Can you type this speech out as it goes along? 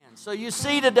So you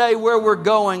see today where we're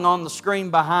going on the screen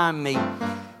behind me.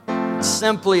 It's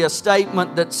simply a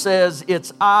statement that says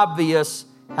it's obvious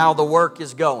how the work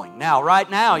is going. Now, right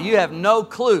now, you have no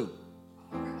clue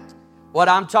what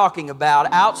I'm talking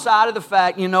about outside of the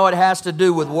fact it has to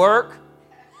do with work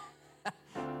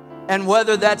and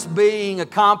whether that's being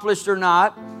accomplished or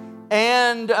not.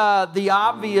 And the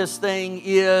obvious thing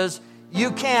is you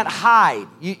can't hide.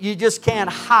 You just can't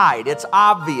hide. It's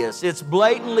obvious. It's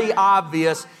blatantly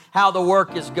obvious how the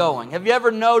work is going. Have you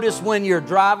ever noticed when you're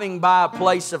driving by a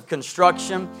place of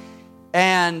construction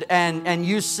and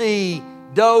you see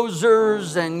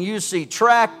dozers and you see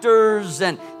tractors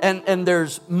and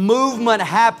there's movement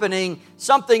happening,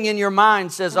 something in your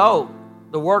mind says, oh,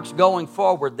 the work's going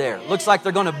forward there. Looks like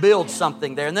they're going to build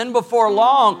something there. And then before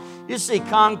long, you see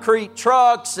concrete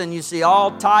trucks and you see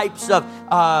all types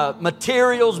of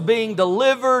materials being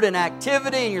delivered and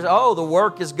activity. And you say, oh, the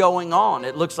work is going on.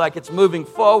 It looks like it's moving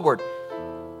forward.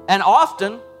 And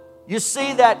often, you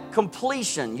see that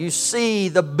completion. You see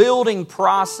the building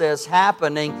process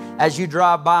happening as you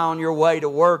drive by on your way to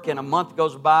work, and a month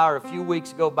goes by or a few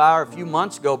weeks go by or a few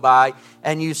months go by,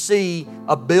 and you see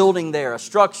a building there, a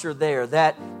structure there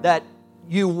that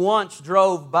you once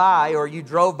drove by, or you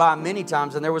drove by many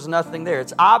times and there was nothing there.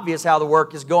 It's obvious how the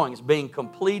work is going. It's being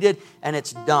completed and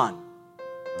it's done.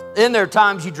 Then there are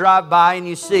times you drive by and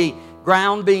you see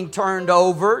ground being turned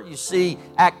over, you see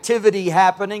activity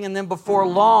happening, and then before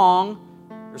long,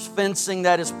 there's fencing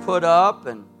that is put up,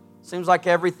 and it seems like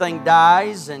everything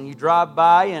dies, and you drive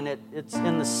by, and it's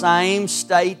in the same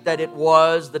state that it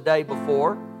was the day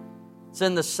before. It's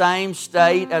in the same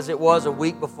state as it was a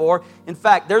week before. In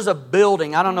fact, there's a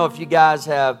building, I don't know if you guys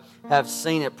have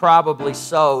seen it, probably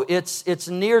so. It's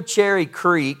near Cherry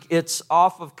Creek. It's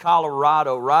off of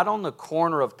Colorado, right on the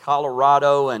corner of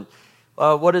Colorado and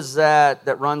what is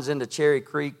that runs into Cherry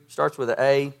Creek? Starts with an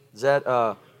A. Is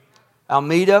that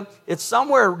Alameda? It's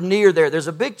somewhere near there. There's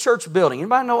a big church building.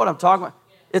 Anybody know what I'm talking about?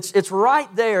 It's right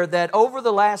there that over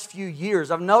the last few years,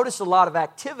 I've noticed a lot of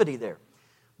activity there.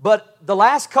 But the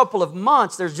last couple of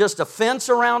months, there's just a fence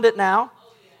around it now,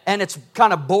 and it's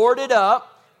kind of boarded up,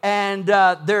 and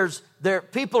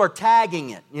people are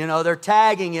tagging it. They're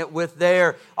tagging it with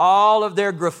all of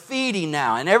their graffiti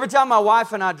now. And every time my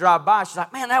wife and I drive by, she's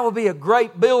like, man, that would be a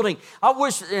great building. I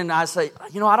wish, and I say, I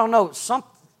don't know,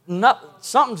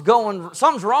 something's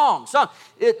wrong.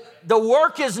 The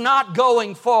work is not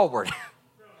going forward.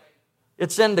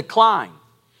 It's in decline.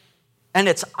 And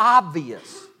it's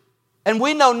obvious. And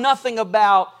we know nothing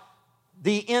about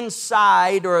the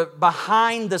inside or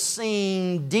behind the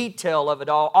scene detail of it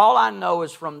all. All I know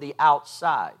is from the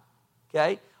outside,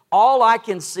 okay? All I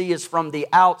can see is from the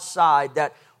outside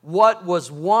that what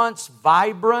was once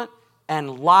vibrant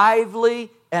and lively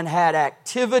and had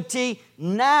activity,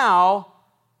 now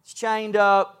it's chained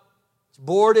up, it's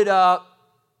boarded up,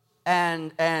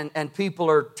 and people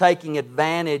are taking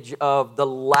advantage of the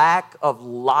lack of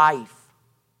life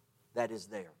that is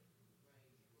there,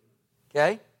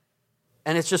 okay?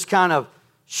 And it's just kind of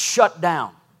shut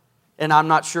down. And I'm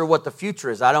not sure what the future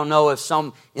is. I don't know if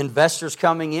some investors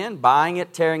coming in, buying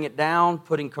it, tearing it down,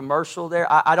 putting commercial there.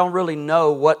 I don't really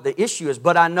know what the issue is.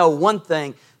 But I know one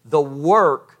thing, the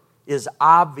work is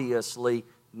obviously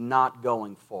not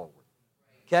going forward.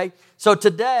 Okay? So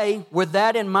today, with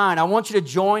that in mind, I want you to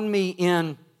join me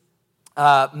in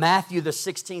Matthew, the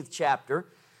 16th chapter.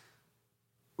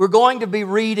 We're going to be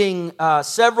reading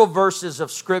several verses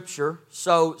of Scripture,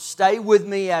 so stay with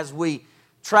me as we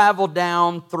travel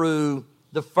down through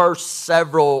the first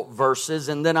several verses,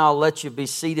 and then I'll let you be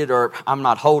seated, or I'm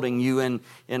not holding you in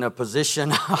a position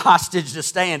hostage to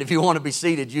stand. If you want to be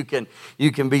seated, you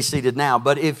can be seated now.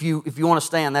 But if you want to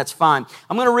stand, that's fine.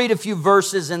 I'm going to read a few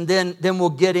verses, and then we'll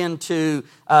get into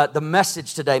the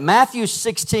message today. Matthew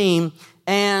 16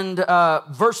 and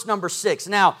verse number 6.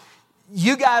 Now,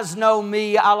 you guys know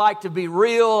me. I like to be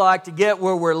real. I like to get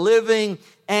where we're living.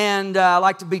 And I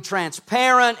like to be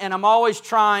transparent. And I'm always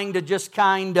trying to just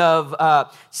kind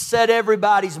of set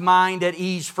everybody's mind at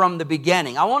ease from the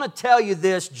beginning. I want to tell you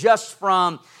this just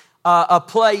from a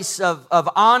place of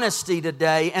honesty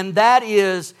today. And that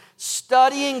is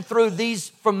studying through these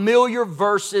familiar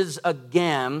verses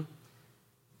again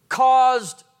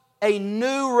caused a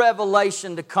new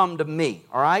revelation to come to me.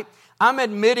 All right? I'm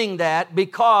admitting that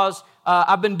because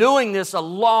I've been doing this a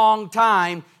long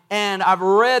time, and I've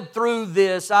read through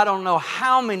this, I don't know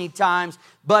how many times,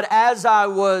 but as I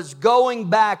was going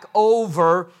back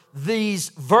over these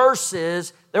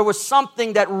verses, there was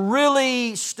something that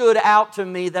really stood out to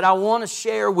me that I want to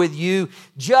share with you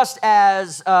just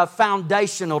as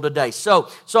foundational today. So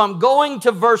I'm going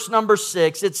to verse number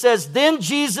 6. It says, "Then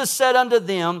Jesus said unto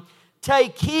them,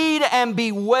 Take heed and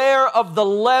beware of the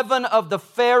leaven of the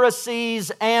Pharisees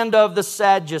and of the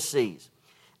Sadducees.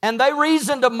 And they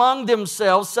reasoned among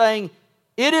themselves, saying,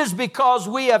 It is because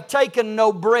we have taken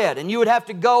no bread." And you would have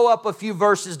to go up a few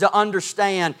verses to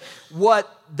understand what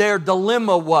their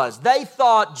dilemma was. They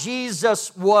thought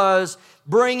Jesus was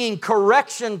bringing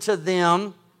correction to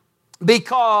them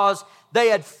because they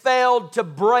had failed to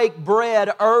break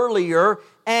bread earlier,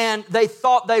 and they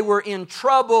thought they were in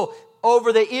trouble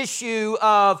over the issue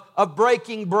of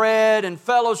breaking bread and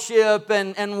fellowship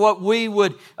and what we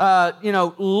would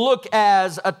look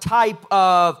as a type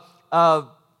of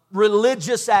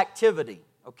religious activity,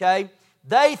 okay?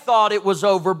 They thought it was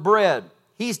over bread.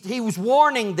 He was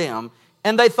warning them,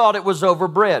 and they thought it was over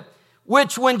bread.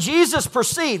 Which when Jesus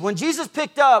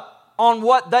picked up on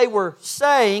what they were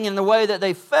saying and the way that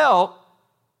they felt,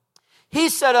 He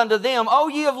said unto them, "O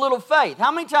ye of little faith."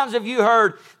 How many times have you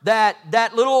heard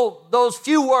those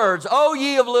few words, "O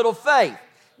ye of little faith"?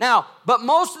 Now, but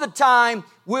most of the time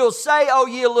we'll say, "O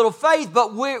ye of little faith,"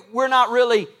 but we're not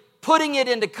really putting it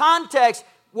into context.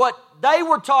 What they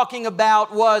were talking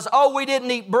about was, we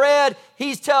didn't eat bread.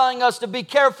 He's telling us to be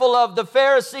careful of the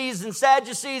Pharisees and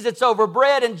Sadducees. It's over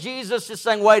bread. And Jesus is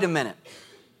saying, wait a minute.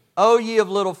 "O ye of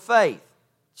little faith."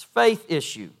 It's a faith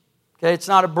issue. Okay, it's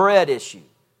not a bread issue.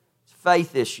 It's a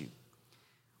faith issue.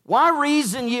 "Why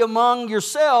reason ye among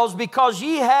yourselves, because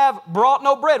ye have brought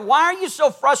no bread?" Why are you so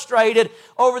frustrated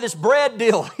over this bread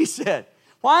deal? He said.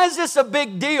 Why is this a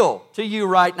big deal to you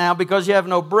right now? Because you have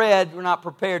no bread, you're not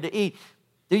prepared to eat.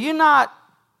 Do you not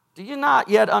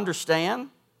yet understand?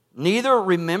 Neither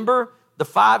remember the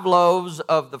 5 loaves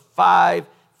of the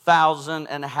 5,000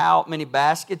 and how many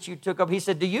baskets you took up? He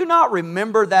said, do you not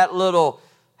remember that little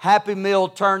Happy Meal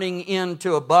turning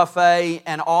into a buffet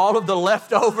and all of the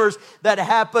leftovers that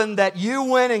happened that you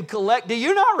went and collected? Do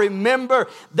you not remember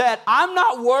that I'm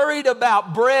not worried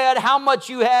about bread, how much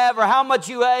you have or how much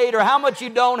you ate or how much you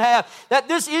don't have? That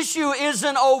this issue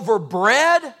isn't over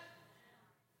bread?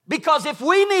 Because if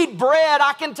we need bread,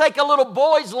 I can take a little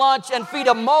boy's lunch and feed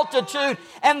a multitude,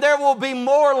 and there will be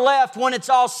more left when it's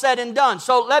all said and done.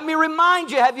 So let me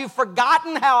remind you, have you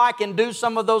forgotten how I can do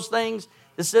some of those things?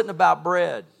 This isn't about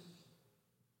bread.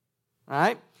 All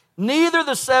right? "Neither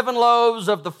the 7 loaves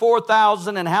of the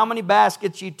 4,000 and how many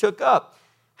baskets ye took up.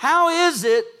 How is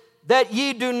it that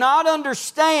ye do not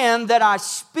understand that I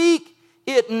speak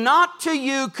it not to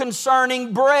you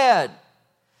concerning bread,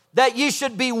 that ye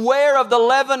should beware of the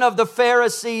leaven of the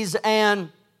Pharisees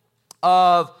and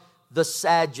of the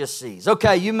Sadducees?"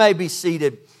 Okay, you may be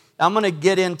seated. I'm going to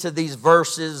get into these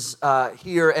verses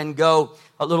here and go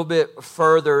a little bit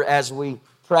further as we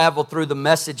travel through the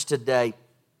message today.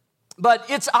 But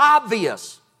it's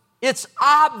obvious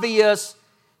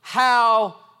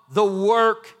how the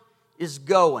work is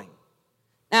going.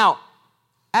 Now,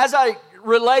 as I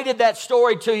related that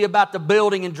story to you about the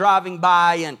building and driving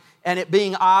by and it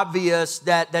being obvious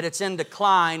that it's in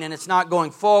decline and it's not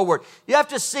going forward, you have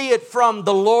to see it from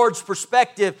the Lord's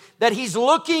perspective, that He's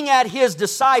looking at His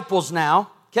disciples now,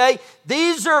 okay?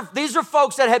 These are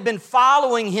folks that have been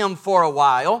following Him for a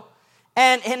while,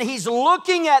 and He's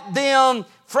looking at them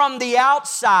from the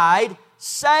outside,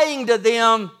 saying to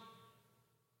them,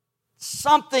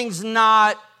 something's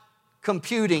not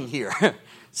computing here.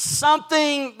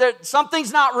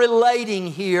 Something's not relating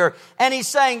here. And He's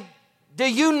saying, do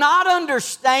you not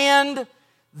understand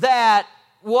that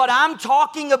what I'm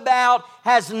talking about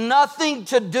has nothing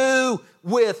to do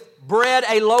with bread,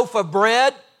 a loaf of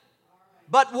bread?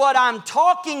 But what I'm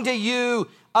talking to you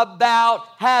about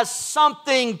has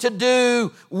something to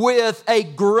do with a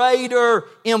greater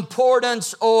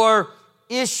importance or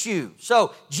issue.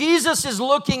 So Jesus is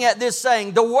looking at this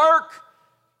saying, the work,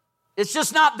 it's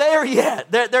just not there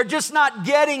yet. They're just not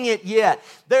getting it yet.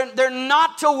 They're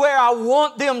not to where I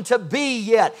want them to be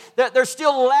yet. They're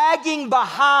still lagging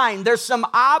behind. There's some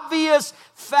obvious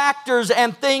factors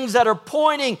and things that are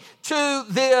pointing to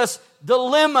this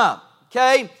dilemma.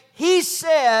 Okay? He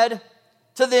said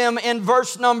to them in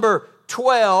verse number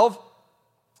 12,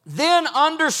 "Then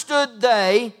understood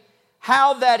they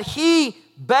how that He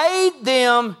bade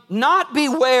them not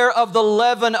beware of the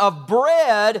leaven of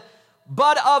bread,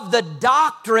 but of the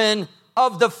doctrine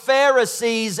of the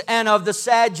Pharisees and of the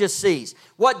Sadducees."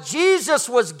 What Jesus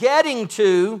was getting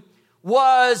to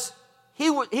was, He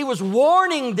was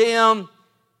warning them,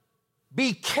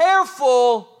 be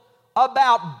careful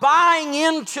about buying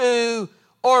into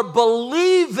or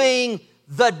believing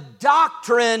the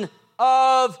doctrine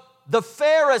of the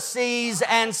Pharisees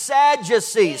and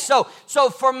Sadducees. So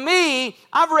for me,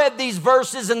 I've read these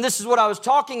verses, and this is what I was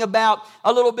talking about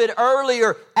a little bit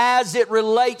earlier as it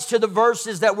relates to the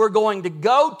verses that we're going to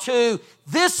go to.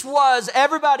 This was,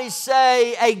 everybody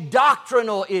say, a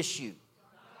doctrinal issue.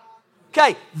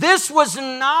 Okay, this was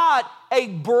not a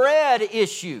bread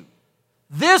issue.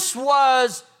 This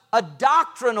was a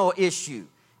doctrinal issue.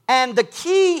 And the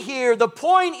key here, the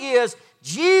point is,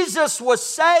 Jesus was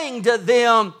saying to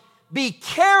them, be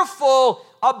careful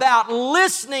about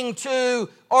listening to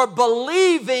or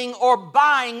believing or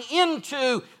buying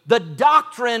into the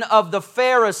doctrine of the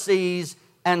Pharisees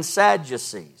and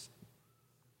Sadducees.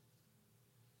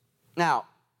 Now,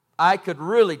 I could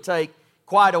really take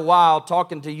quite a while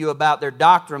talking to you about their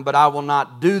doctrine, but I will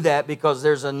not do that because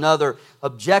there's another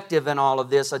objective in all of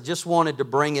this. I just wanted to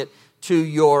bring it to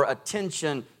your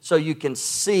attention so you can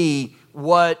see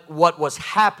what was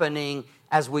happening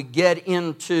as we get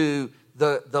into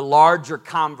the larger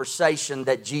conversation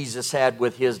that Jesus had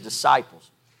with His disciples.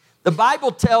 The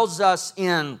Bible tells us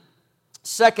in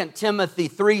 2 Timothy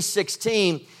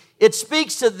 3:16, it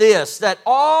speaks to this, that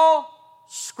all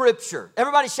Scripture,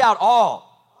 everybody shout all.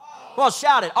 Come on,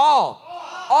 shout it, all.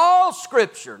 All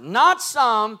Scripture, not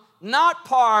some, not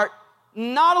part,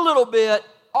 not a little bit,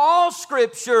 all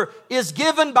Scripture is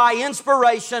given by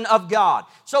inspiration of God.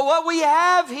 So what we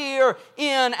have here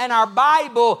in our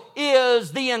Bible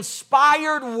is the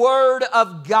inspired Word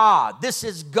of God. This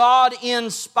is God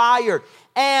inspired.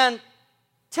 And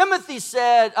Timothy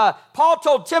said, Paul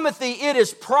told Timothy, it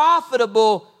is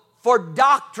profitable for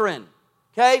doctrine.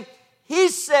 Okay? He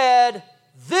said,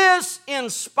 this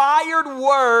inspired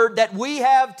Word that we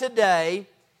have today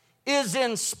is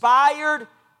inspired,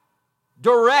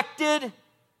 directed,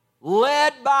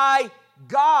 led by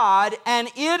God, and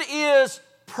it is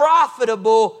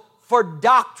profitable for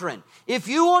doctrine. If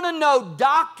you want to know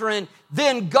doctrine,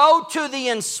 then go to the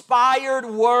inspired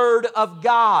Word of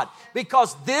God,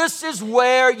 because this is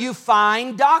where you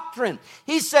find doctrine.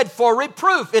 He said for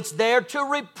reproof. It's there to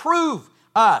reprove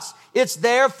us. It's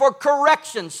there for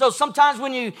correction. So sometimes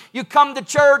when you come to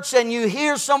church and you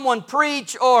hear someone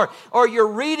preach, or you're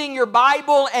reading your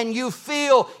Bible and you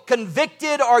feel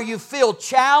convicted, or you feel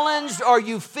challenged, or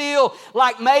you feel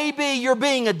like maybe you're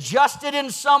being adjusted in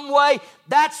some way,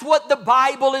 that's what the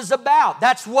Bible is about.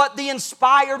 That's what the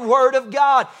inspired Word of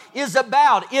God is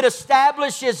about. It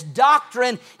establishes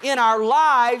doctrine in our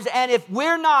lives, and if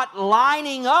we're not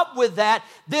lining up with that,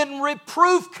 then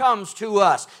reproof comes to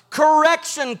us.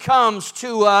 Correction comes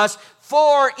to us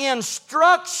for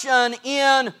instruction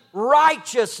in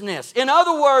righteousness. In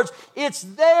other words, it's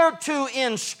there to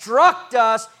instruct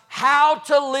us how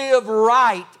to live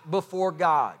right before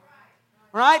God.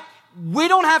 Right? We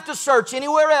don't have to search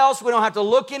anywhere else. We don't have to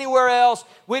look anywhere else.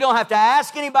 We don't have to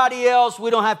ask anybody else. We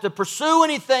don't have to pursue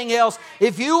anything else.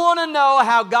 If you want to know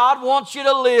how God wants you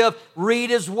to live, read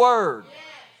His Word.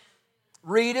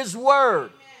 Read His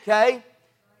Word, okay?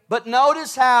 But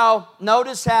notice how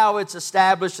it's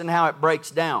established and how it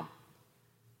breaks down.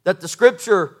 That the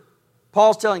Scripture,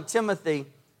 Paul's telling Timothy,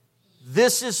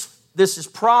 this is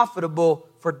profitable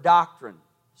for doctrine.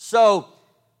 So,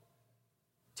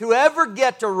 to ever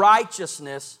get to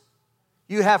righteousness,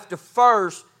 you have to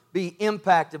first be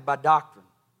impacted by doctrine.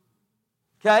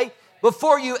 Okay?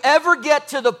 Before you ever get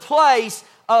to the place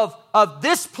of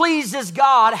this pleases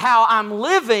God, how I'm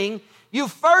living, you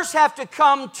first have to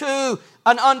come to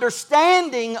an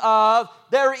understanding of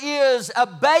there is a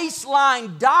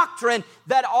baseline doctrine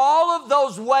that all of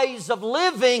those ways of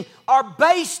living are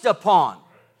based upon.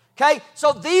 Okay?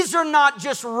 So these are not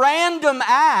just random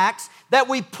acts that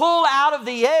we pull out of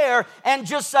the air and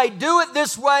just say, do it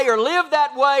this way, or live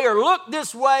that way, or look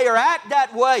this way, or act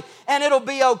that way, and it'll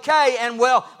be okay. And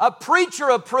well, a preacher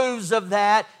approves of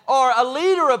that, or a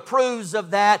leader approves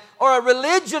of that, or a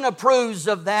religion approves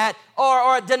of that,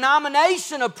 or a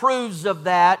denomination approves of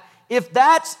that. If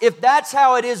that's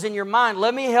how it is in your mind,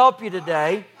 let me help you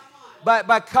today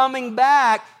by coming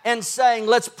back and saying,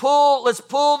 let's pull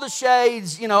the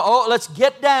shades, let's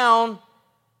get down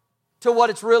to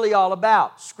what it's really all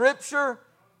about. Scripture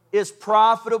is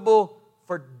profitable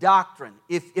for doctrine.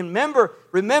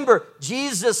 Remember,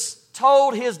 Jesus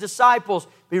told His disciples,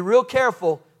 be real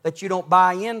careful that you don't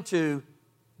buy into,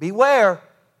 beware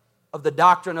of the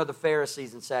doctrine of the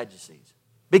Pharisees and Sadducees.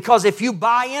 Because if you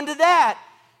buy into that,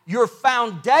 your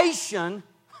foundation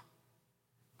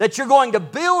that you're going to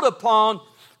build upon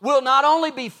will not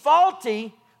only be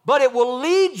faulty, but it will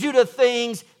lead you to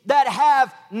things that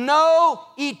have no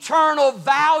eternal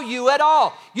value at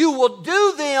all. You will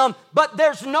do them, but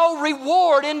there's no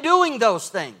reward in doing those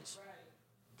things.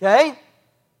 Okay?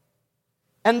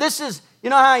 And this is, you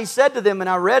know how he said to them, and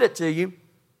I read it to you.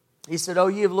 He said, "Oh,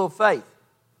 ye have little faith."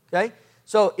 Okay?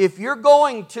 So if you're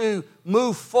going to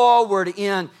move forward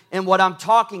in what I'm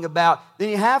talking about, then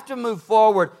you have to move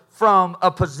forward from a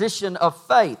position of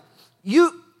faith.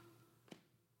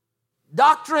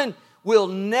 Doctrine will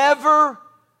never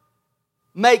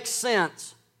make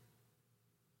sense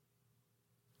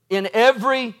in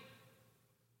every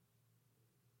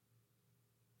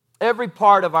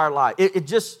part of our life. It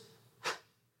just,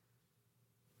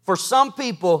 for some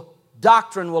people,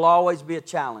 doctrine will always be a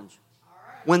challenge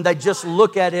when they just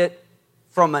look at it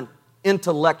from an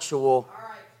intellectual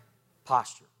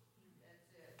posture.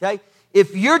 Okay?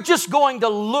 If you're just going to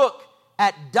look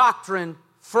at doctrine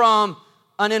from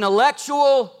an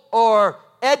intellectual or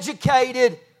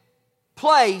educated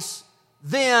place,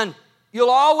 then you'll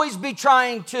always be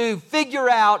trying to figure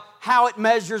out how it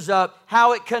measures up,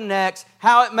 how it connects,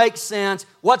 how it makes sense,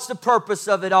 what's the purpose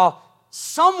of it all.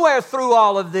 Somewhere through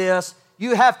all of this,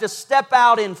 you have to step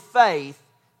out in faith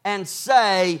and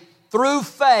say, through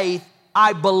faith,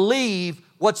 I believe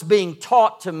what's being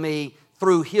taught to me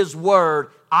through His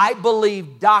Word. I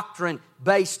believe doctrine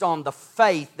based on the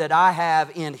faith that I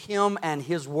have in Him and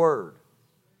His Word.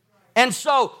 And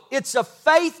so it's a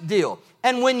faith deal.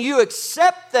 And when you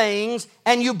accept things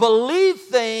and you believe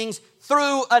things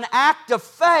through an act of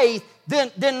faith,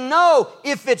 then know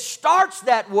if it starts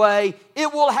that way,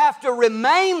 it will have to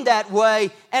remain that way.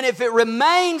 And if it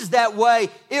remains that way,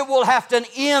 it will have to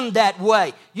end that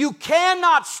way. You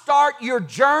cannot start your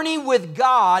journey with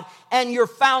God and your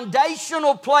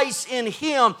foundational place in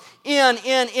Him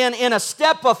in a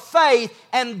step of faith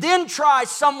and then try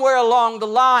somewhere along the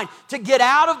line to get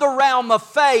out of the realm of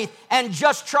faith and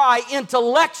just try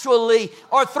intellectually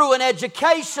or through an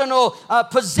educational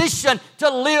position to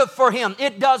live for Him.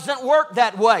 It doesn't work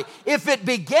that way. If it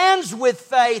begins with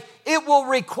faith, it will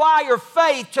require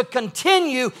faith to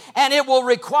continue and it will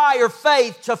require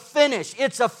faith to finish.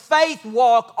 It's a faith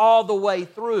walk all the way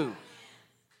through.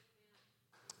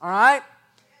 All right?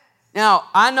 Now,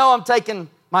 I know I'm taking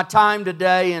my time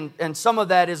today, and some of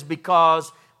that is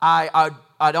because I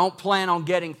don't plan on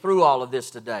getting through all of this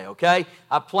today, okay?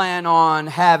 I plan on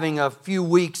having a few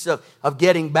weeks of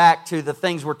getting back to the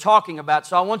things we're talking about.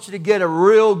 So I want you to get a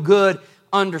real good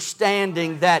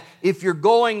understanding that if you're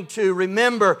going to,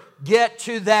 remember, get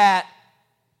to that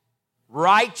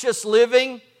righteous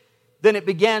living, then it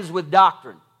begins with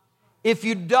doctrine. If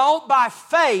you don't, by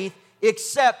faith,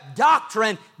 accept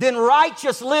doctrine, then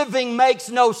righteous living makes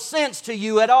no sense to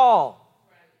you at all.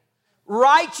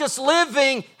 Righteous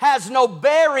living has no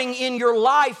bearing in your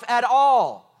life at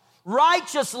all.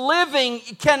 Righteous living,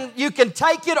 you can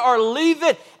take it or leave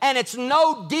it, and it's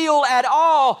no deal at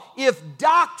all if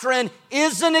doctrine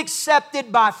isn't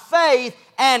accepted by faith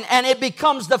and it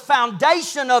becomes the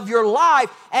foundation of your life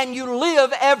and you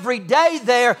live every day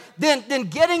there, then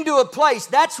getting to a place.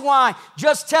 That's why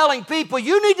just telling people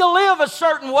you need to live a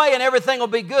certain way and everything will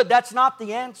be good, that's not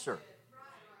the answer.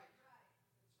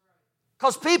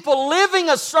 Because people living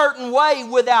a certain way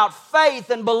without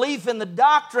faith and belief in the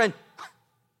doctrine,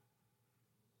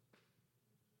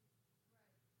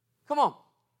 come on.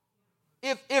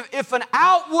 If an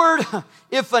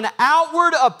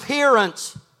outward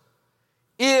appearance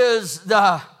is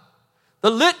the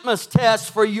litmus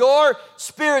test for your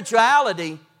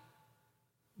spirituality,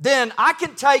 then I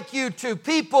can take you to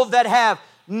people that have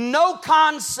no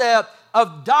concept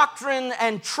of doctrine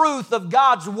and truth of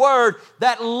God's Word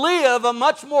that live a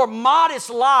much more modest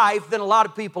life than a lot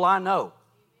of people I know.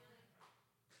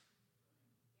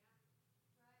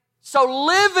 So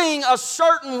living a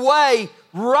certain way,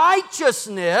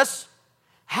 righteousness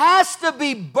has to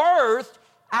be birthed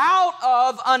out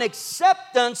of an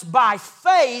acceptance by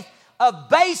faith of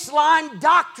baseline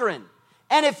doctrine.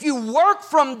 And if you work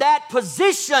from that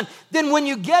position, then when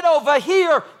you get over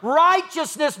here,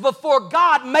 righteousness before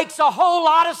God makes a whole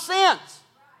lot of sense.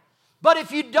 But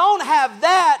if you don't have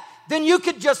that, then you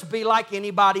could just be like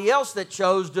anybody else that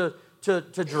chose to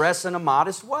dress in a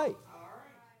modest way.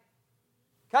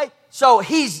 Okay? So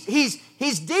he's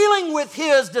dealing with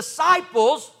his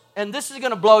disciples, and this is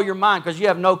going to blow your mind because you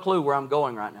have no clue where I'm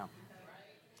going right now.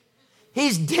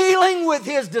 He's dealing with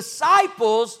his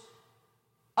disciples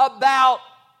about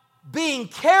being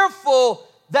careful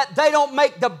that they don't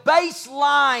make the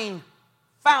baseline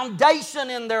foundation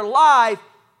in their life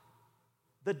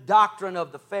the doctrine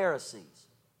of the Pharisees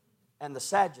and the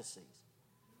Sadducees.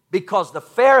 Because the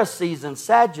Pharisees and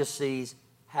Sadducees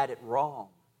had it wrong.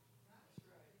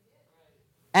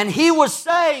 And he was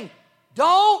saying,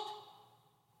 don't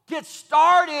get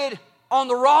started on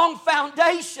the wrong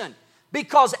foundation,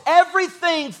 because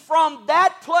everything from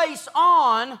that place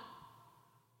on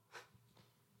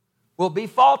will be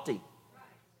faulty,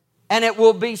 and it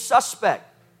will be suspect,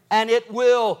 and it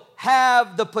will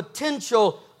have the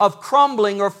potential of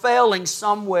crumbling or failing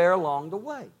somewhere along the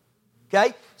way.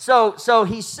 Okay? So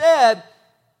he said,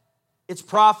 it's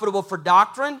profitable for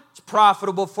doctrine, it's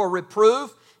profitable for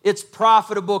reproof, it's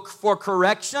profitable for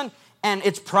correction, and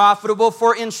it's profitable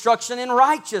for instruction in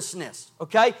righteousness.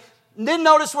 Okay? And then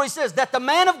notice what he says, that the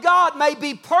man of God may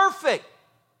be perfect,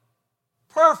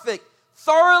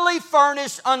 thoroughly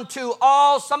furnished unto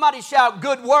all, somebody shout,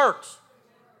 good works.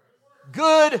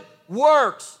 Good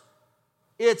works.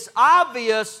 It's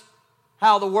obvious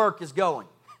how the work is going.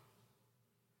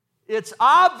 It's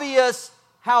obvious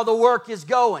how the work is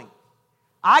going.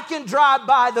 I can drive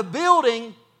by the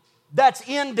building that's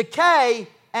in decay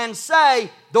and say,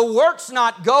 the work's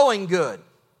not going good,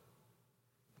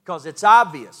 because it's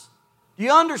obvious. Do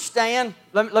you understand?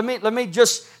 Let me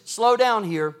just slow down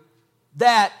here.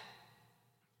 That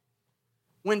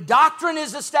when doctrine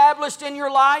is established in your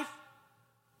life,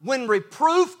 when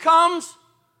reproof comes,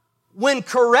 when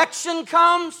correction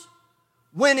comes,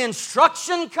 when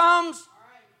instruction comes,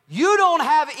 you don't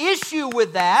have issue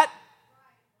with that.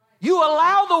 You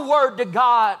allow the Word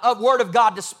of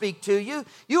God to speak to you.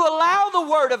 You allow the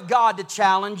Word of God to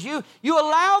challenge you. You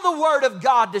allow the Word of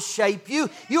God to shape you.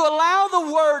 You allow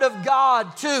the Word of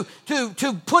God to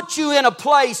put you in a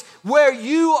place where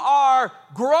you are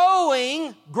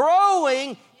growing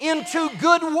into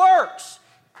good works.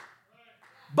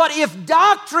 But if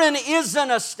doctrine isn't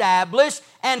established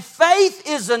and faith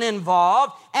isn't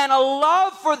involved and a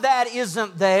love for that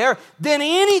isn't there, then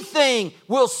anything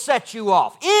will set you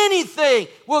off. Anything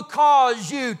will cause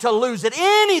you to lose it.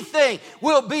 Anything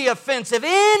will be offensive.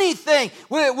 Anything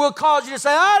will cause you to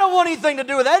say, I don't want anything to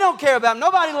do with it. They don't care about me.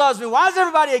 Nobody loves me. Why is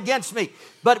everybody against me?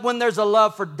 But when there's a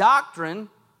love for doctrine,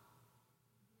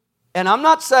 and I'm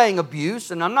not saying abuse,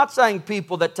 and I'm not saying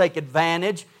people that take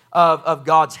advantage of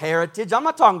God's heritage. I'm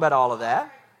not talking about all of that.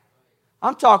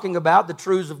 I'm talking about the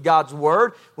truths of God's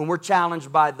Word. When we're challenged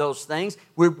by those things,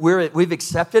 we've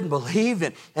accepted and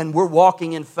believed, and we're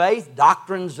walking in faith,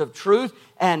 doctrines of truth.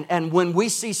 And when we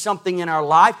see something in our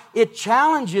life, it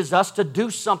challenges us to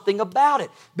do something about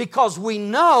it. Because we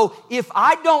know if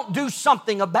I don't do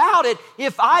something about it,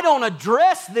 if I don't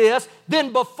address this,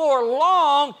 then before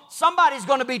long, somebody's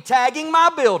going to be tagging my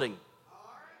building.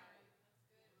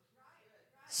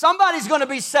 Somebody's going to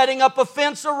be setting up a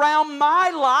fence around my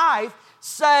life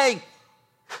saying,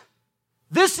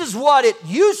 this is what it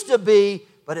used to be,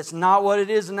 but it's not what it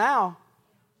is now.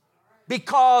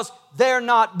 Because they're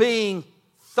not being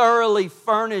thoroughly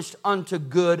furnished unto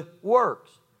good works.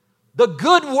 The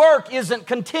good work isn't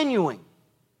continuing.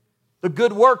 The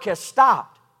good work has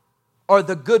stopped, or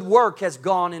the good work has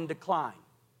gone in decline.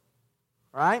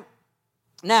 Right?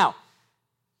 Now,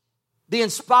 the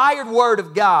inspired Word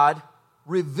of God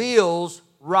reveals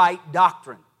right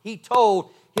doctrine. He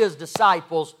told His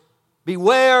disciples,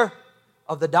 beware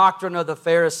of the doctrine of the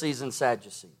Pharisees and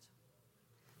Sadducees.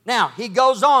 Now, He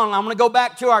goes on. I'm going to go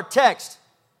back to our text.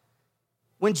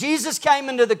 When Jesus came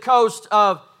into the coast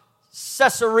of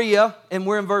Caesarea, and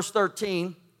we're in verse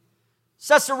 13,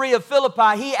 Caesarea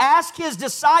Philippi, He asked His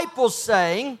disciples,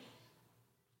 saying,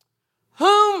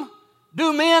 whom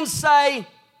do men say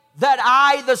that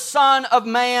I, the Son of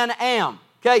Man, am?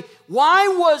 Okay,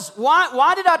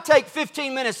 why did I take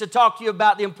 15 minutes to talk to you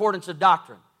about the importance of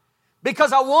doctrine?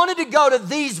 Because I wanted to go to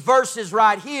these verses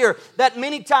right here that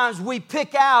many times we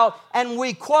pick out and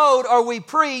we quote or we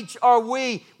preach or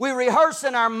we rehearse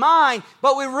in our mind,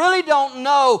 but we really don't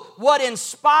know what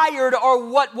inspired or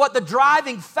what the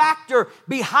driving factor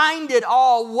behind it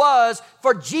all was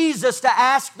for Jesus to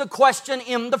ask the question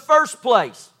in the first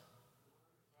place.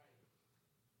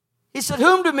 He said,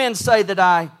 whom do men say that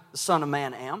I, the Son of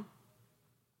Man, am?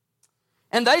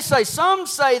 And they say, some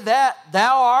say that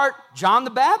thou art John the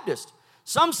Baptist.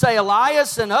 Some say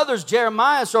Elias, and others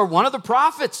Jeremiah, or one of the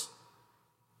prophets.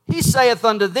 He saith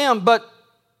unto them, but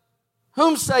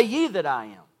whom say ye that I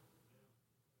am?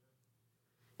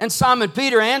 And Simon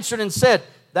Peter answered and said,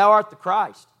 thou art the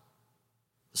Christ,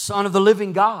 the Son of the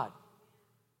living God.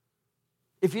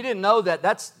 If you didn't know that,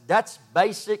 that's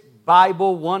basic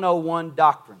Bible 101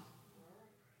 doctrine.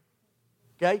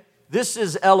 Okay? This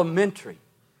is elementary.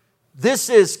 This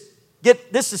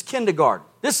is kindergarten.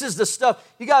 This is the stuff.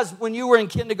 You guys, when you were in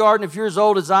kindergarten, if you're as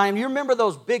old as I am, you remember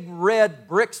those big red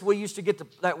bricks we used to get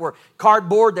that were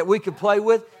cardboard that we could play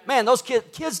with? Man, those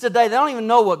kids today, they don't even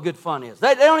know what good fun is.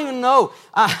 They don't even know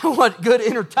what good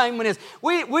entertainment is.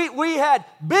 We had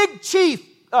Big Chief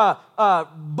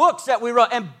books that we wrote,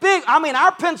 and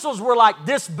our pencils were like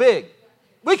this big.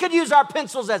 We could use our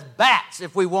pencils as bats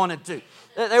if we wanted to.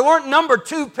 They weren't number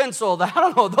 2 pencil. I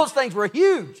don't know, those things were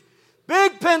huge.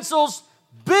 Big pencils,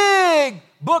 big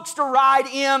books to write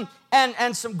in,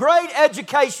 and some great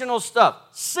educational stuff.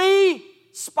 See,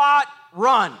 spot,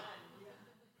 run.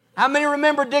 How many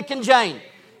remember Dick and Jane?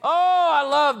 Oh, I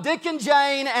love Dick and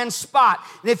Jane and Spot.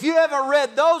 And if you haven't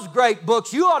read those great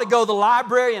books, you ought to go to the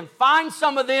library and find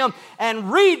some of them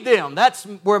and read them. That's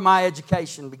where my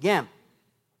education began.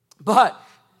 But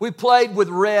we played with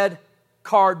red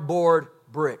cardboard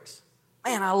bricks.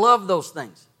 Man, I love those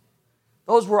things.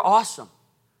 Those were awesome.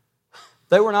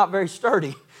 They were not very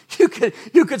sturdy. You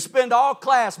could spend all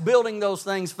class building those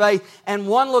things, Faith, and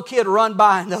one little kid run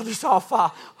by and they'll just all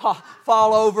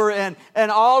fall over, and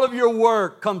all of your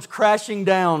work comes crashing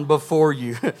down before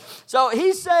you. So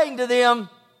he's saying to them,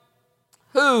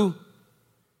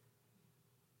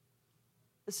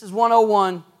 this is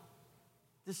 101,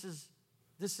 this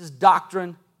is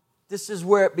doctrine, this is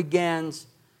where it begins.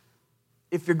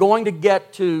 If you're going to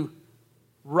get to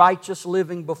righteous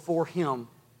living before Him,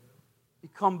 you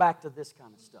come back to this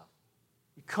kind of stuff.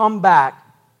 You come back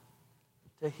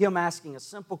to Him asking a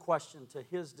simple question to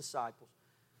His disciples.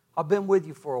 I've been with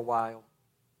you for a while.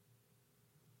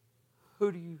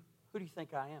 Who do you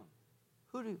think I am?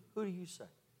 Who do you say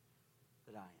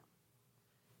that I am?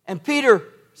 And Peter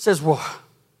says, well,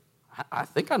 I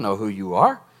think I know who you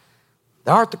are.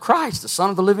 Thou art the Christ, the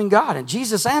Son of the living God. And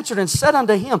Jesus answered and said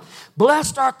unto him,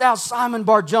 Blessed art thou, Simon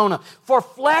Bar-Jonah, for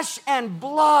flesh and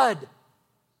blood.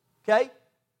 Okay?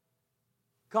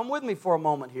 Come with me for a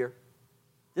moment here.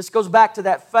 This goes back to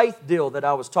that faith deal that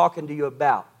I was talking to you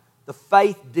about. The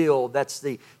faith deal, that's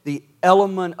the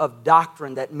element of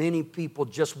doctrine that many people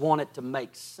just want it to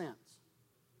make sense.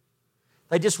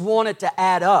 They just want it to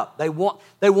add up. They want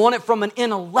it from an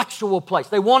intellectual place.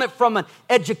 They want it from an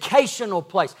educational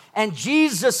place. And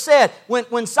Jesus said,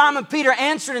 when Simon Peter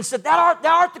answered and said, Thou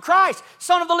art the Christ,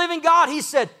 Son of the living God, he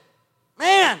said,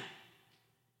 man,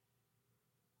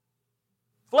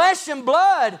 flesh and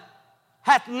blood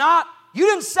hath not, you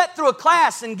didn't sit through a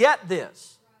class and get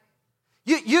this.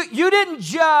 You didn't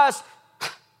just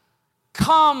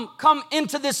come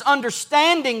into this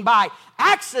understanding by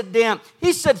accident.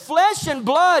 He said, flesh and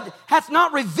blood hath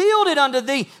not revealed it unto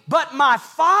thee, but my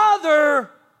Father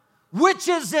which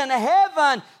is in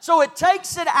heaven. So it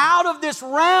takes it out of this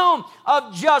realm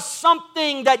of just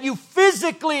something that you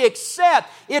physically accept.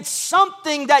 It's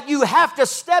something that you have to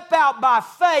step out by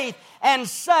faith and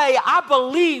say, I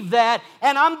believe that,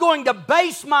 and I'm going to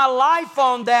base my life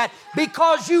on that,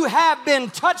 because you have been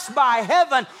touched by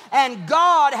heaven and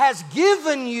God has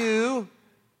given you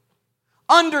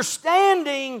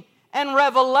understanding and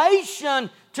revelation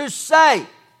to say,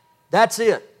 that's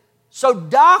it. So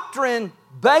doctrine,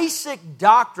 basic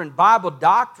doctrine, Bible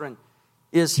doctrine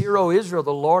is, Hear, O Israel,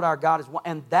 the Lord our God is one.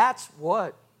 And that's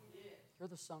what, you're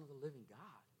the Son of the living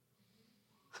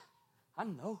God. I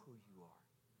know who you are.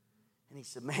 And he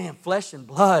said, man, flesh and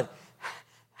blood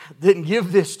didn't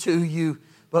give this to you,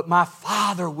 but my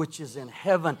Father which is in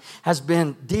heaven has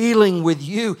been dealing with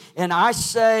you. And I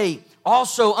say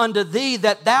also unto thee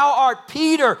that thou art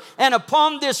Peter, and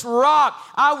upon this rock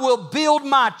I will build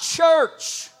my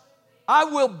church. I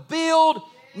will build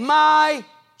my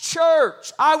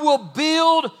church. I will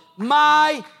build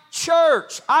my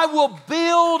church. I will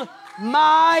build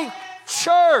my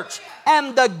church.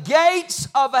 And the gates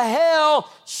of hell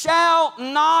shall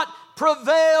not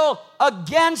prevail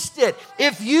against it.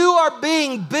 If you are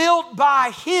being built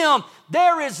by Him,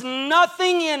 there is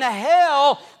nothing in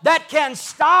hell that can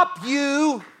stop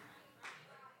you.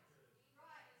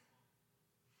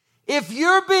 If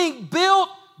you're being built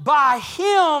by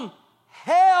Him,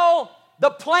 hell,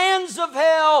 the plans of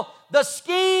hell, the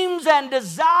schemes and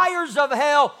desires of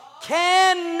hell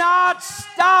cannot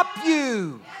stop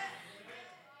you.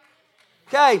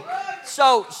 Okay,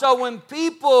 so when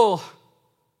people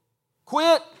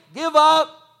quit, give up,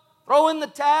 throw in the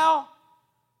towel,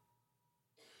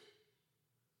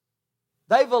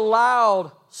 they've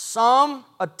allowed some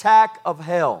attack of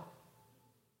hell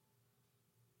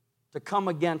to come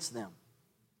against them.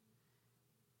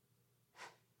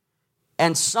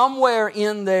 And somewhere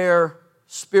in their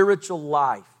spiritual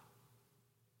life,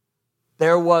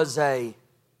 there was a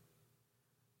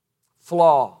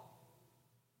flaw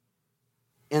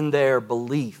in their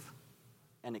belief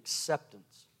and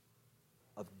acceptance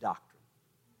of doctrine.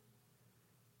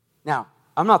 Now,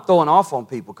 I'm not throwing off on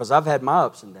people because I've had my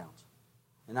ups and downs,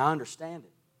 and I understand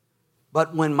it.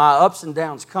 But when my ups and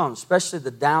downs come, especially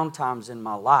the down times in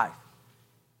my life,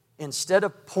 instead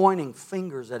of pointing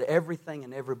fingers at everything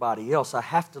and everybody else, I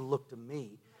have to look to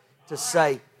me to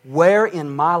say, where in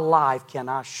my life can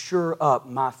I shore up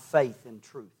my faith in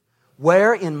truth?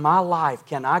 Where in my life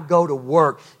can I go to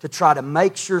work to try to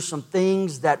make sure some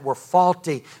things that were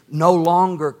faulty no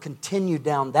longer continue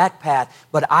down that path,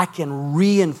 but I can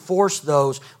reinforce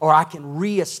those, or I can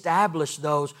reestablish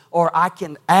those, or I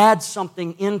can add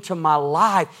something into my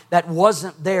life that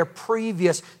wasn't there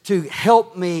previous to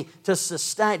help me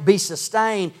to be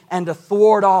sustained and to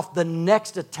thwart off the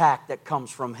next attack that comes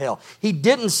from hell. He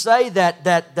didn't say that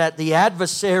the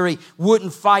adversary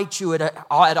wouldn't fight you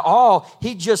at all.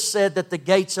 He just said that the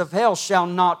gates of hell shall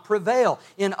not prevail.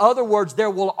 In other words, there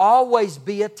will always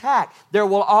be attack. There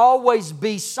will always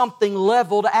be something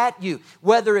leveled at you,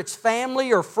 whether it's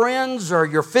family or friends or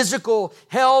your physical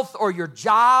health or your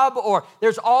job, or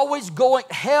there's always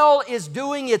hell is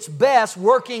doing its best,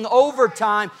 working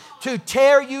overtime to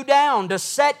tear you down, to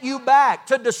set you back,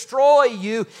 to destroy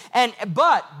you.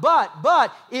 But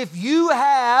if you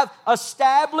have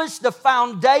established the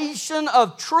foundation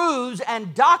of truths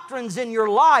and doctrines in your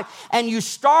life, and you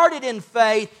started in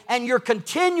faith and you're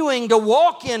continuing to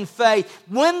walk in faith,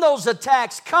 when those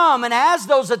attacks come, and as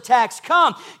those attacks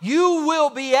come, you will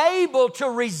be able to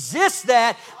resist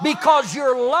that because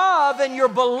your love and your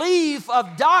belief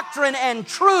of doctrine and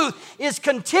truth is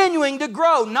continuing to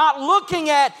grow, not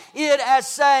looking at it as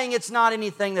saying it's not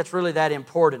anything that's really that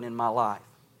important in my life.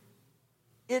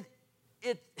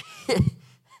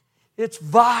 It's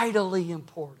vitally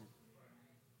important.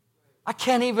 I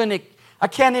can't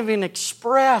even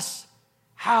express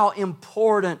how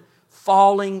important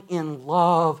falling in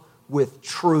love with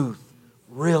truth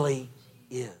really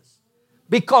is.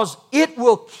 Because it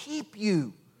will keep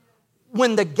you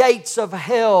when the gates of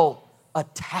hell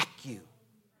attack you.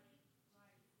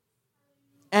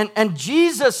 And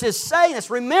Jesus is saying this.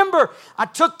 Remember, I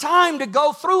took time to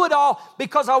go through it all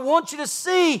because I want you to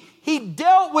see He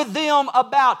dealt with them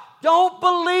about don't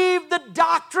believe the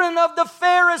doctrine of the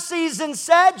Pharisees and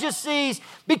Sadducees,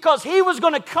 because He was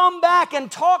going to come back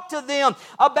and talk to them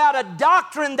about a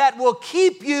doctrine that will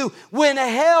keep you when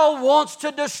hell wants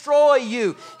to destroy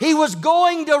you. He was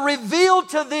going to reveal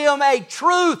to them a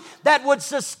truth that would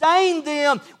sustain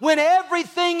them when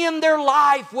everything in their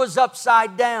life was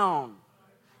upside down.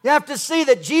 You have to see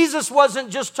that Jesus wasn't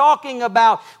just talking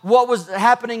about what was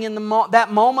happening in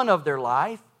that moment of their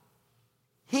life.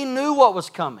 He knew what was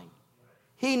coming.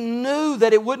 He knew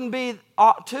that it wouldn't be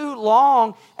too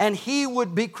long and He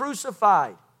would be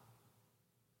crucified.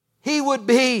 He would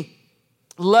be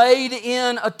laid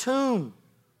in a tomb.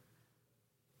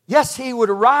 Yes, He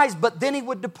would arise, but then He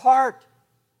would depart.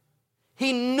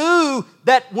 He knew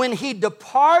that when He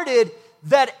departed,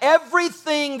 that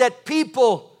everything that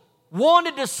people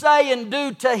wanted to say and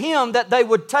do to Him, that they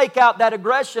would take out that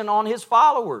aggression on His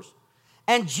followers.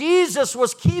 And Jesus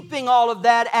was keeping all of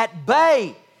that at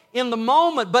bay in the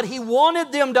moment, but He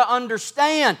wanted them to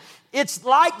understand it's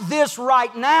like this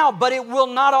right now, but it will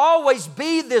not always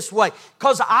be this way,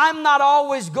 because I'm not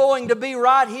always going to be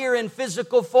right here in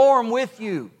physical form with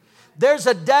you. There's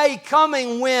a day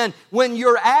coming when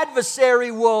your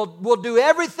adversary will do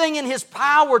everything in his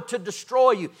power to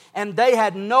destroy you. And they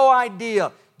had no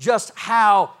idea just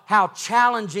how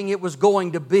challenging it was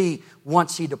going to be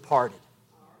once He departed.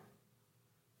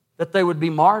 That they would be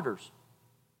martyrs.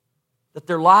 That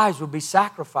their lives would be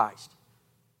sacrificed.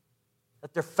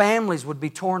 That their families would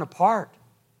be torn apart.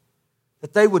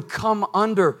 That they would come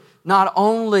under not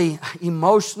only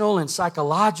emotional and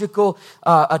psychological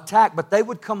attack, but they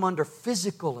would come under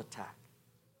physical attack.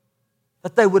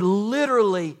 That they would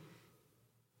literally,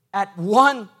 at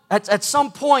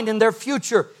some point in their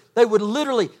future, they would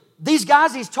literally, these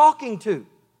guys He's talking to,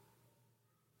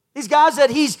 these guys that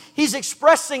he's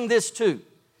expressing this to,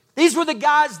 these were the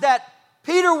guys that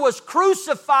Peter was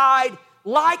crucified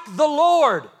like the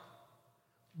Lord.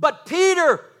 But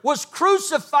Peter was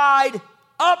crucified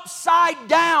upside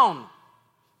down,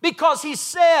 because he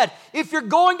said, if you're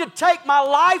going to take my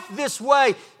life this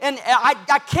way, and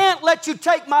I can't let you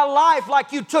take my life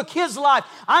like you took His life.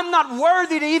 I'm not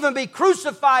worthy to even be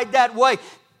crucified that way.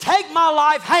 Take my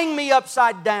life, hang me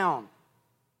upside down.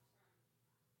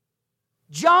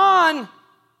 John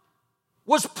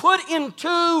was put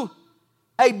into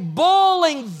a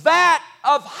boiling vat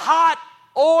of hot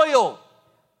oil.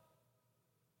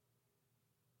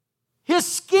 His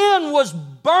skin was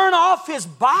burned off his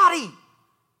body.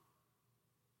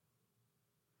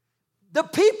 The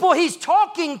people he's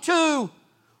talking to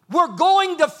we're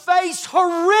going to face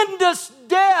horrendous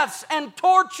deaths and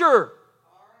torture.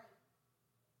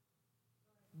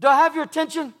 Do I have your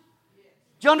attention?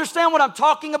 Do you understand what I'm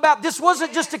talking about? This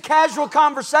wasn't just a casual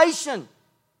conversation.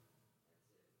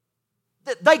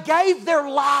 They gave their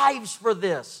lives for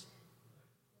this.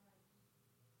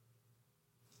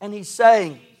 And He's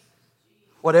saying,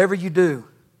 whatever you do,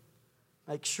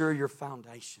 make sure your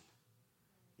foundation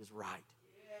is right.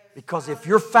 Because if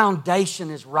your foundation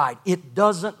is right, it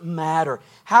doesn't matter.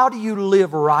 How do you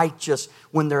live righteous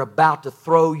when they're about to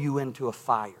throw you into a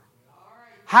fire?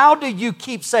 How do you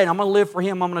keep saying, I'm going to live for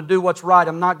Him, I'm going to do what's right,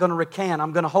 I'm not going to recant,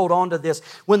 I'm going to hold on to this,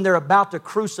 when they're about to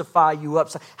crucify you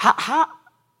upside?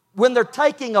 When they're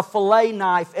taking a fillet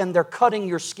knife and they're cutting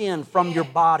your skin from your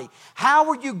body, how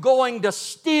are you going to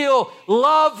still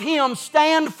love Him,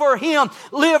 stand for Him,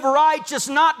 live righteous,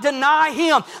 not deny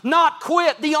Him, not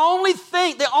quit? The only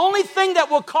thing that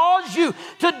will cause you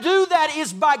to do that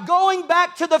is by going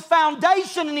back to the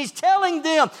foundation. And He's telling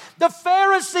them, the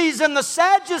Pharisees and the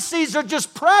Sadducees are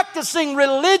just practicing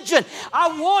religion.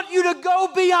 I want you to go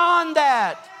beyond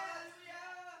that.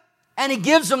 And He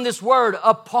gives them this word,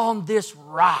 upon this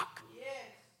rock,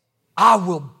 I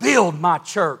will build my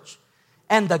church,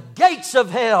 and the gates of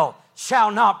hell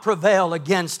shall not prevail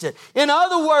against it. In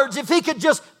other words, if He could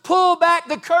just pull back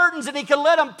the curtains and He could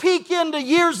let them peek into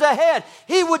years ahead,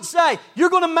 He would say, you're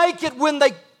going to make it when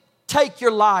they take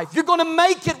your life. You're going to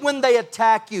make it when they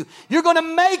attack you. You're going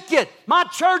to make it. My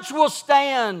church will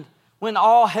stand when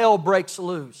all hell breaks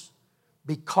loose,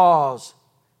 because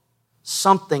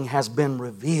something has been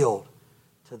revealed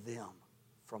to them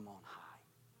from on high.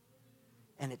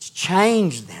 And it's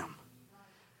changed them.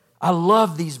 I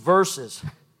love these verses.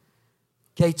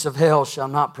 Gates of hell shall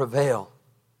not prevail.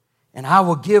 And I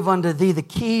will give unto thee the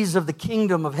keys of the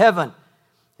kingdom of heaven.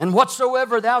 And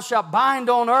whatsoever thou shalt bind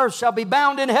on earth shall be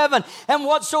bound in heaven. And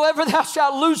whatsoever thou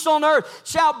shalt loose on earth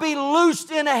shall be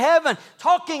loosed in heaven.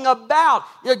 Talking about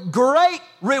a great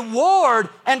reward,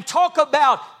 and talk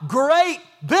about great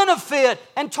benefit,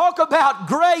 and talk about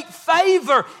great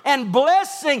favor and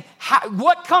blessing.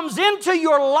 What comes into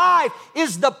your life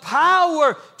is the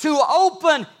power to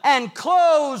open and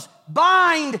close,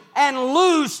 bind and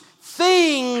loose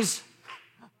things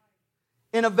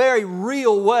in a very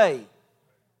real way.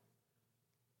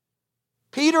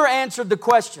 Peter answered the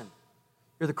question,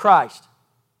 you're the Christ,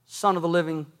 Son of the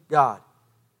living God.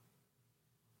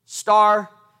 Star,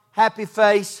 happy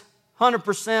face,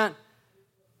 100%,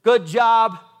 good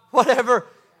job, whatever,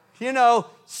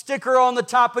 sticker on the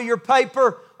top of your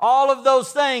paper, all of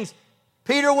those things.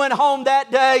 Peter went home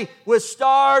that day with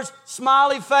stars,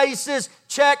 smiley faces,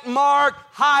 check mark,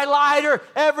 highlighter,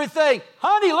 everything.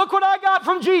 Honey, look what I got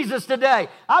from Jesus today.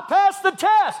 I passed the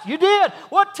test. You did.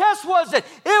 What test was it?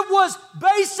 It was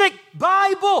basic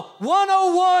Bible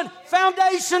 101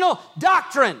 foundational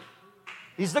doctrine.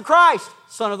 He's the Christ,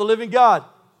 Son of the living God.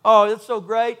 Oh, that's so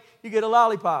great. You get a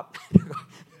lollipop.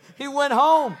 He went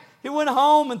home. He went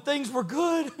home and things were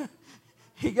good.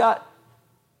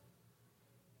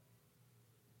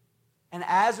 And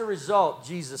as a result,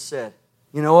 Jesus said,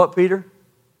 you know what, Peter?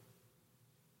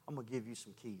 I'm going to give you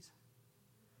some keys.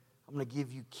 I'm going to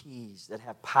give you keys that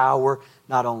have power,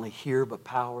 not only here, but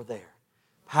power there.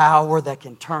 Power that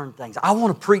can turn things. I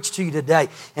want to preach to you today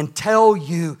and tell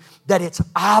you that it's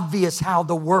obvious how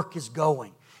the work is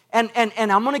going. And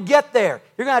I'm going to get there.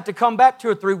 You're going to have to come back 2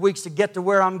 or 3 weeks to get to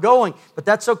where I'm going. But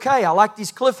that's okay. I like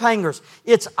these cliffhangers.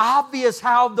 It's obvious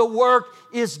how the work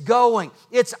is going.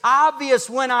 It's obvious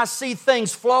when I see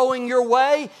things flowing your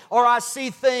way or I see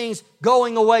things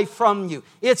going away from you.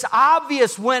 It's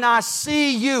obvious when I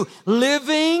see you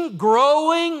living,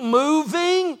 growing,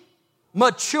 moving,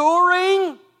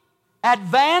 maturing,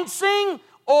 advancing,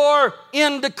 or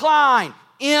in decline,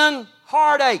 in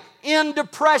heartache, in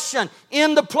depression,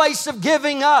 in the place of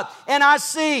giving up. And I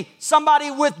see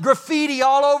somebody with graffiti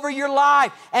all over your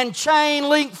life and chain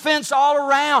link fence all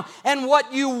around. And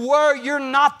what you were, you're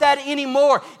not that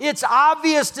anymore. It's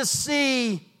obvious to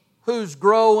see who's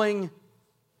growing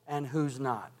and who's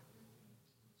not.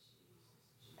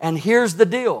 And here's the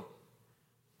deal.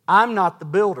 I'm not the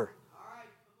builder.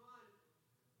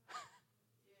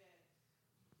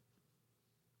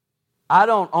 I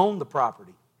don't own the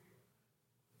property.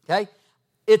 Okay?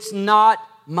 It's not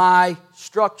my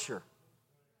structure.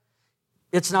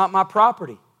 It's not my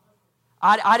property.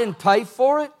 I didn't pay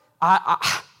for it.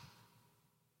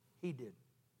 He did.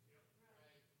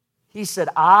 He said,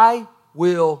 I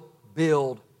will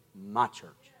build my church.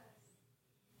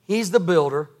 He's the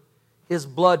builder. His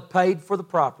blood paid for the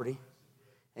property,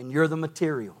 and you're the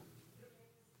material.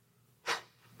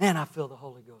 Man, I feel the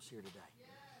Holy Ghost here today.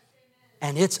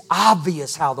 And it's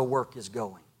obvious how the work is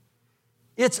going.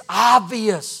 It's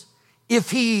obvious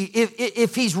if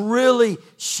He's really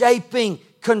shaping,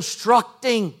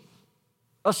 constructing,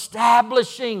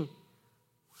 establishing,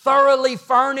 thoroughly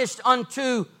furnished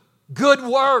unto good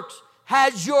works.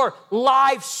 Has your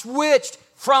life switched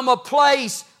from a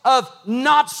place of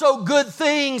not so good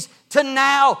things to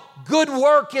now good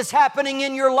work is happening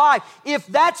in your life? If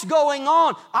that's going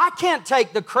on, I can't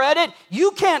take the credit.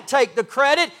 You can't take the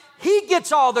credit. He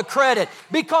gets all the credit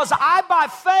because I, by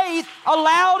faith,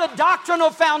 allowed a doctrinal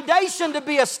foundation to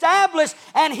be established,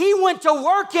 and He went to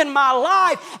work in my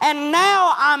life, and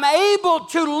now I'm able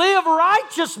to live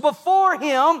righteous before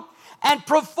Him and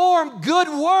perform good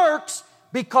works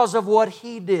because of what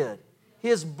He did.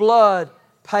 His blood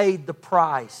paid the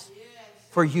price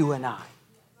for you and I.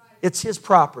 It's His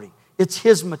property. It's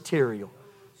His material.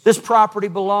 This property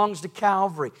belongs to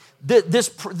Calvary.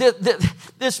 This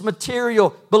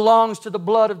material belongs to the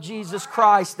blood of Jesus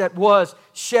Christ that was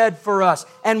shed for us.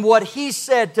 And what He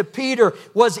said to Peter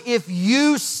was, if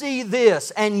you see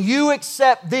this and you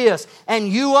accept this and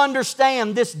you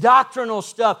understand this doctrinal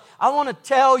stuff, I want to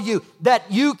tell you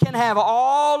that you can have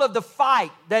all of the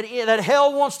fight that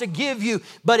hell wants to give you,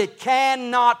 but it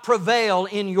cannot prevail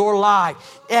in your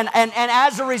life. And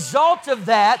as a result of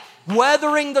that,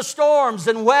 weathering the storms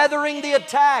and weathering the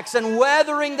attacks and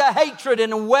weathering the hatred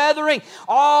and weathering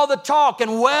all the talk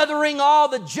and weathering all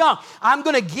the junk. I'm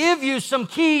going to give you some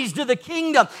keys to the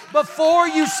kingdom before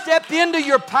you step into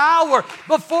your power,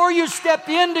 before you step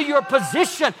into your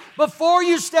position, before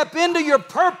you step into your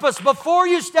purpose, before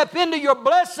you step into your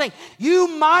blessing. You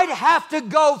might have to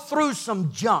go through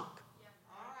some junk.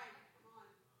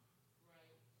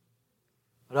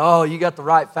 But oh, you got the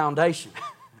right foundation.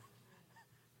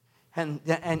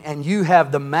 And you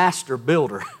have the master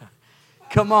builder.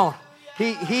 Come on.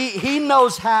 He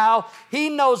knows how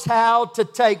to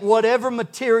take whatever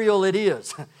material it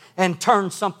is and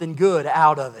turn something good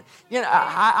out of it. You know,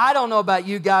 I don't know about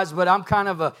you guys, but I'm kind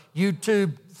of a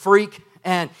YouTube freak,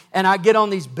 and I get on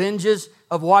these binges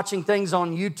of watching things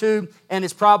on YouTube, and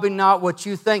it's probably not what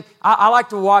you think. I like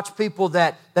to watch people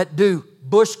that do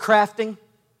bushcrafting.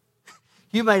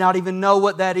 You may not even know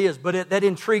what that is, but that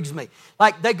intrigues me.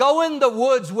 Like, they go in the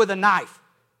woods with a knife,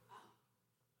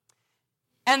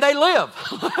 and they live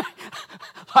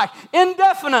like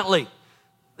indefinitely.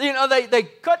 You know, they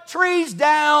cut trees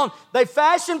down, they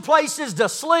fashion places to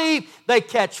sleep, they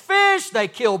catch fish, they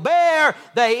kill bear,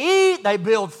 they eat, they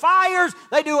build fires,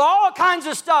 they do all kinds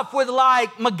of stuff with like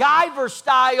MacGyver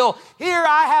style. Here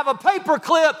I have a paper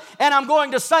clip and I'm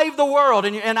going to save the world.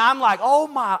 And I'm like, oh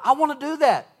my, I want to do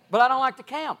that. But I don't like to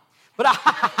camp. But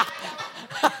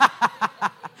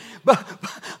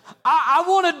I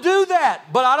want to do that.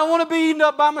 But I don't want to be eaten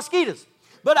up by mosquitoes.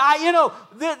 But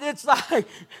it's like,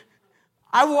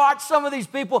 I watch some of these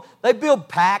people, they build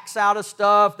packs out of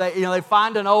stuff. They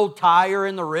find an old tire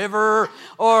in the river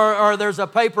or there's a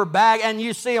paper bag, and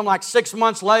you see them like 6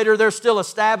 months later, they're still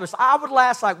established. I would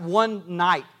last like one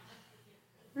night.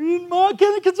 Mom,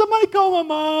 can somebody call my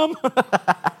mom?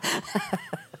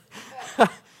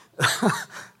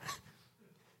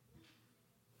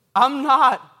 I'm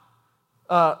not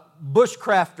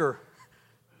bushcrafter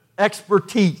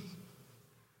expertise,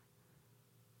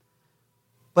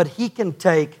 but he can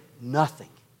take nothing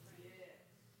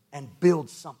and build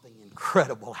something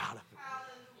incredible out of it.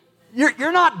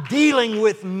 You're not dealing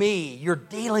with me, you're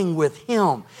dealing with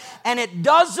Him. And it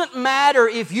doesn't matter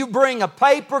if you bring a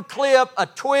paper clip, a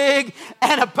twig,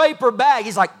 and a paper bag.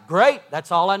 He's like, great,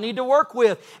 that's all I need to work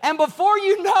with. And before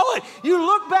you know it, you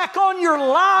look back on your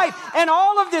life and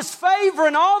all of this favor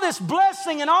and all this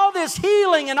blessing and all this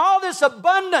healing and all this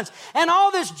abundance and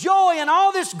all this joy and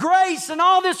all this grace and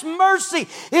all this mercy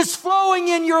is flowing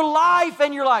in your life.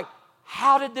 And you're like,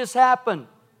 how did this happen?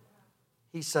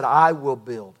 He said, I will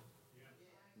build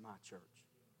church.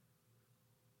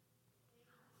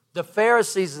 The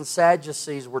Pharisees and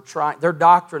Sadducees were trying, their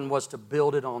doctrine was to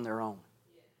build it on their own.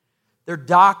 Their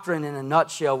doctrine in a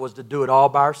nutshell was to do it all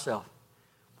by ourselves.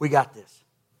 We got this.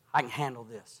 I can handle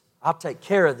this. I'll take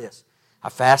care of this. I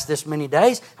fast this many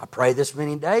days. I pray this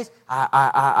many days.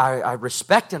 I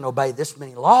respect and obey this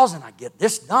many laws, and I get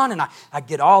this done, and I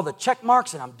get all the check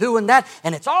marks, and I'm doing that,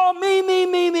 and it's all me, me,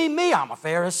 me, me, me. I'm a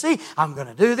Pharisee. I'm going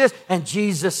to do this. And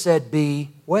Jesus said,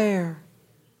 beware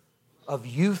of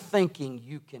you thinking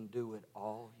you can do it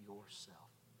all yourself.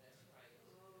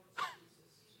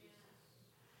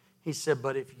 He said,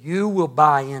 but if you will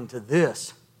buy into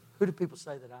this, who do people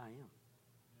say that I am?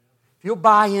 If you'll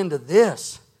buy into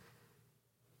this,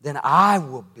 then I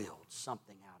will build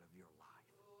something out of your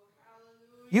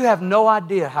life. You have no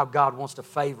idea how God wants to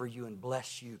favor you and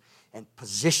bless you and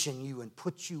position you and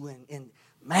put you in.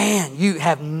 Man, you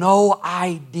have no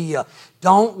idea.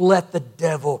 Don't let the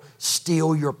devil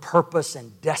steal your purpose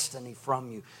and destiny from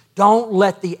you. Don't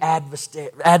let the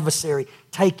adversary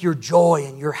take your joy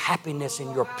and your happiness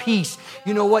and your peace.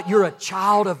 You know what? You're a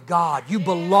child of God. You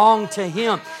belong to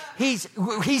Him.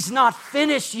 He's not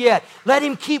finished yet. Let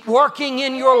Him keep working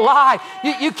in your life.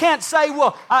 You can't say,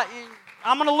 well,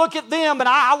 I'm going to look at them and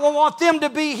I want them to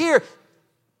be here.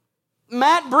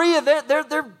 Matt, Bria,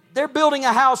 they're building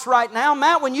a house right now.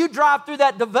 Matt, when you drive through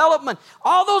that development,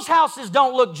 all those houses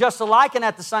don't look just alike and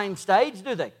at the same stage,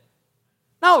 do they?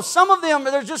 No, some of them,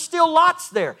 there's just still lots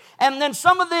there. And then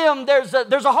some of them, there's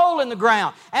a hole in the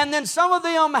ground. And then some of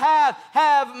them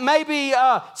have maybe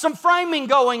some framing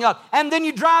going up. And then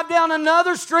you drive down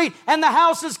another street and the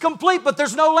house is complete, but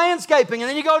there's no landscaping. And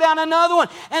then you go down another one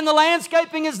and the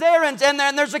landscaping is there. And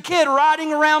there's a kid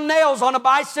riding around nails on a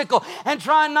bicycle and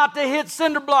trying not to hit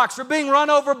cinder blocks or being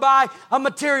run over by a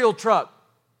material truck.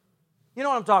 You know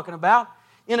what I'm talking about?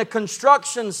 In a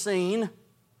construction scene,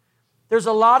 there's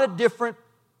a lot of different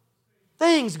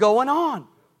things going on.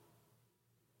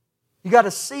 You got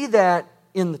to see that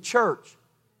in the church.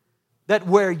 That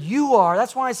where you are,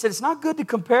 that's why I said it's not good to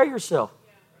compare yourself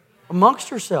amongst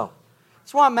yourself.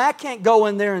 That's why Matt can't go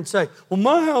in there and say, well,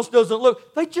 my house doesn't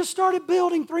look. They just started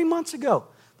building 3 months ago.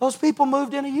 Those people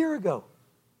moved in a year ago.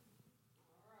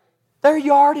 Their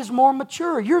yard is more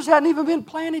mature. Yours hadn't even been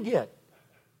planted yet.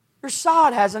 Your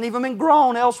sod hasn't even been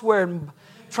grown elsewhere and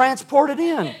transported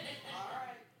in.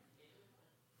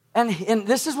 And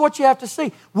this is what you have to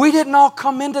see. We didn't all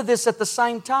come into this at the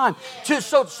same time.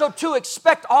 So to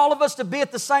expect all of us to be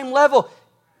at the same level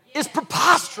is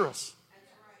preposterous.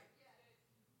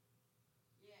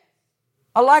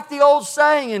 I like the old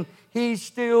saying, and He's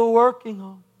still working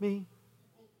on me.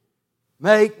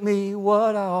 Make me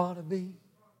what I ought to be.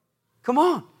 Come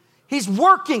on. He's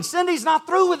working. Cindy's not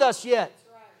through with us yet.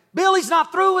 Billy's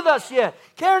not through with us yet.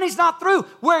 Karen, he's not through.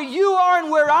 Where you are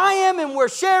and where I am and where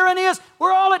Sharon is,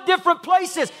 we're all at different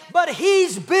places. But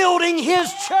He's building His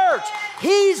church.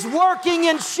 He's working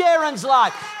in Sharon's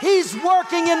life. He's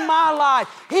working in my life.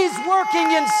 He's working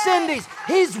in Cindy's.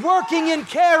 He's working in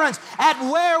Karen's at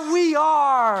where we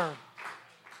are.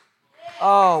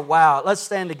 Oh, wow. Let's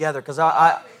stand together because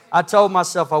I told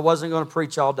myself I wasn't going to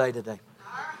preach all day today.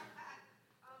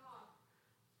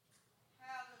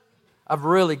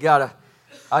 I've got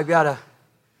to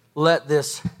let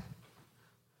this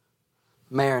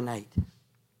marinate.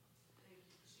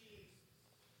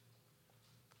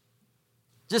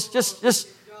 Just,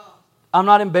 I'm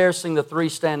not embarrassing the three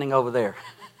standing over there.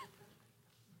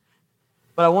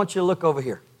 But I want you to look over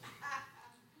here.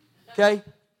 Okay?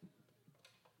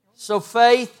 So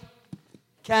faith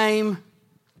came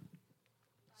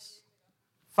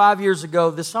 5 years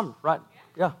ago this summer, right?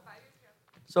 Yeah.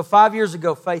 So 5 years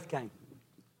ago, faith came.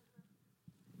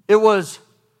 It was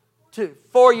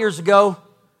 4 years ago,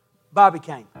 Bobby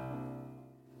came.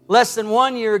 Less than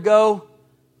 1 year ago,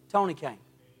 Tony came.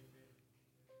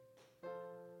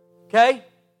 Okay?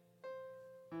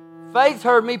 Faith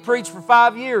heard me preach for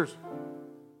 5 years.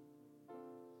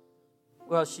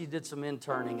 Well, she did some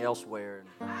interning elsewhere.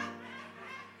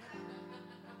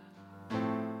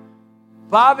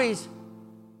 Bobby's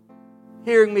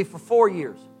hearing me for 4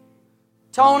 years.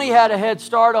 Tony had a head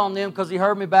start on them because he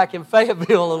heard me back in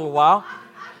Fayetteville a little while.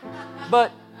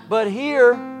 But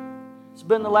here, it's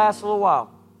been the last little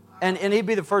while. And he'd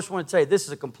be the first one to tell you, this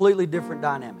is a completely different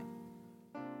dynamic.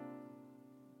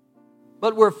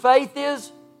 But where faith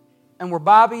is, and where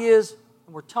Bobby is,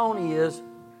 and where Tony is,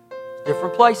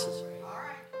 different places.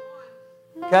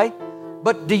 Okay?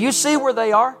 But do you see where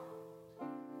they are?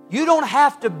 You don't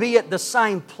have to be at the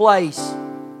same place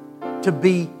to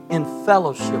be in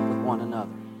fellowship with one another.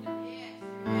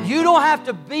 You don't have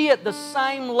to be at the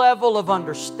same level of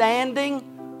understanding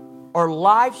or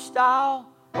lifestyle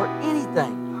or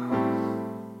anything.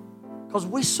 Because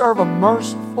we serve a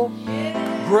merciful,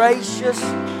 gracious,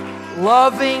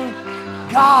 loving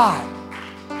God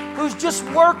who's just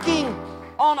working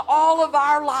on all of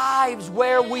our lives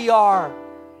where we are.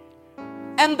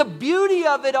 And the beauty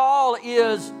of it all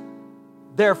is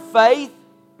their faith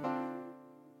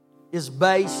is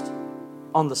based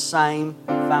on the same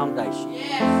foundation.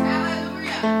 Yes,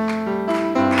 hallelujah.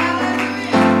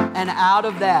 Hallelujah. And out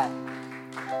of that,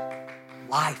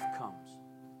 life comes.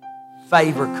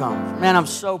 Favor comes. Man, I'm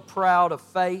so proud of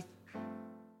Faith.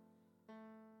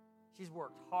 She's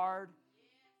worked hard.